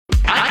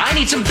I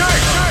need some dirt.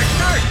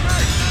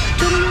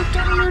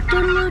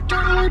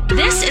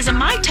 This is a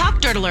My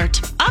Talk Dirt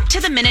Alert. Up to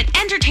the minute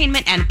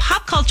entertainment and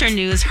pop culture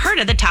news heard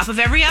at the top of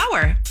every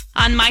hour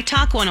on My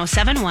Talk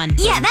 1071.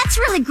 Yeah, that's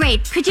really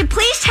great. Could you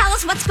please tell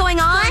us what's going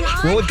on?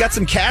 Well, we've got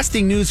some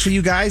casting news for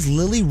you guys.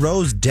 Lily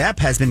Rose Depp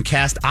has been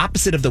cast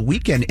opposite of The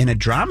Weeknd in a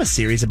drama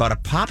series about a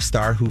pop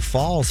star who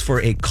falls for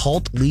a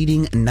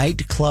cult-leading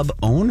nightclub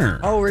owner.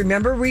 Oh,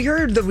 remember we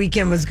heard The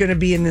Weeknd was going to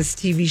be in this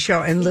TV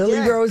show, and Lily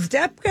Rose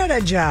Depp got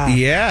a job.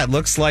 Yeah, it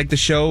looks like the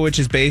show, which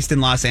is based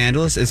in Los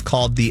Angeles, is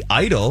called The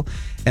Idol.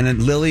 And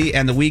then Lily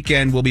and The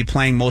Weeknd will be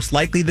playing most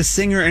likely the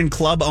singer and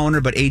club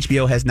owner, but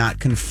HBO has not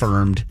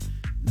confirmed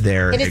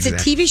their And it's a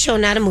TV show,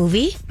 not a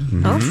movie?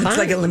 Mm-hmm. Oh, fun. It's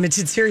like a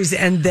limited series.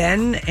 And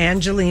then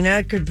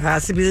Angelina could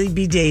possibly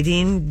be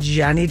dating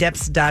Johnny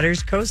Depp's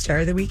daughter's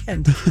co-star, The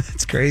Weeknd.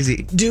 It's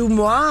crazy.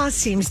 Dumois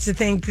seems to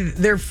think,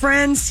 their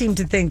friends seem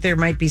to think there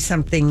might be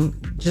something,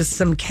 just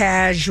some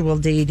casual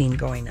dating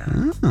going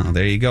on. Oh,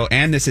 there you go.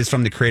 And this is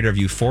from the creator of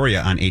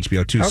Euphoria on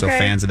HBO, too. So Okay.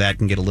 fans of that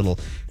can get a little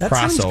That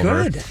crossover. sounds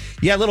good.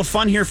 Yeah, a little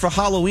fun here for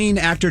Halloween.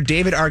 Actor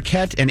David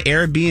Arquette and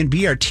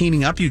Airbnb are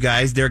teaming up, you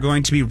guys. They're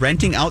going to be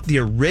renting out the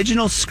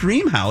original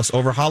Scream house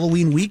over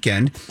Halloween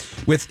weekend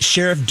with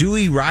Sheriff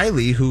Dewey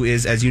Riley, who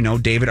is, as you know,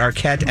 David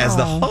Arquette as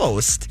the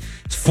host.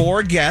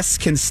 4 guests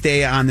can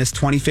stay on this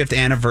 25th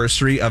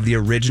anniversary of the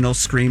original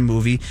Scream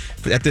movie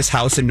at this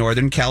house in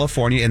Northern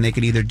California, and they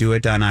could either do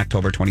it on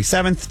October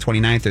 27th,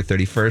 29th, or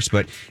 31st.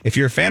 But if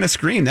you're a fan of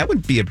Scream, that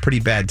would be a pretty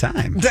bad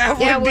time. That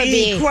would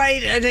be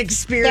quite an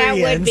experience.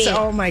 That would be.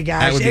 Oh my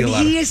gosh. That would be and a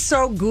lot he is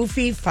so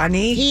goofy,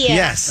 funny. He is.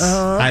 Yes,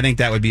 I think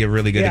that would be a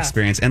really good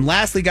experience. And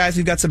lastly, guys,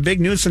 we've got some big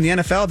news from the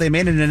NFL. They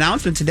made an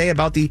announcement today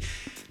about the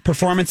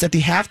performance at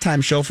the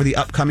halftime show for the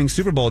upcoming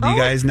Super Bowl. Do you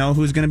guys know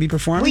who's going to be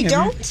performing? We Have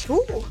you- don't?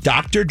 Ooh.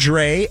 Dr.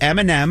 Dre,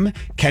 Eminem,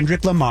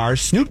 Kendrick Lamar,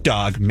 Snoop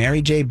Dogg,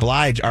 Mary J.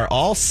 Blige are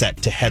all set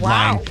to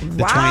headline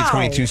the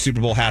 2022 Super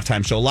Bowl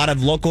halftime show. A lot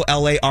of local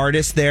LA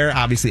artists there.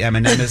 Obviously,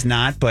 Eminem is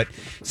not, but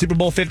Super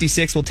Bowl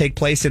 56 will take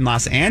place in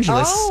Los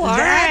Angeles. Oh, all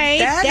right.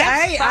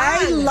 That's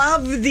I fun.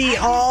 love the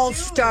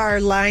all-star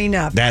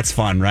lineup. That's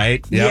fun, right?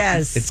 Yep.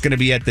 Yes. It's going to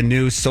be at the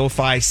new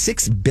SoFi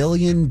 $6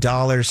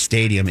 billion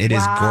stadium. It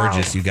is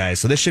gorgeous, you guys.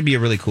 So this should be a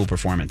really cool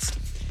performance.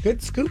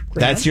 Good scoop, Grant.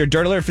 That's your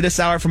Dirt Alert for this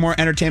hour. For more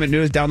entertainment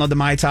news, download the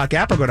My Talk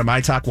app or go to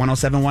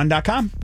mytalk1071.com.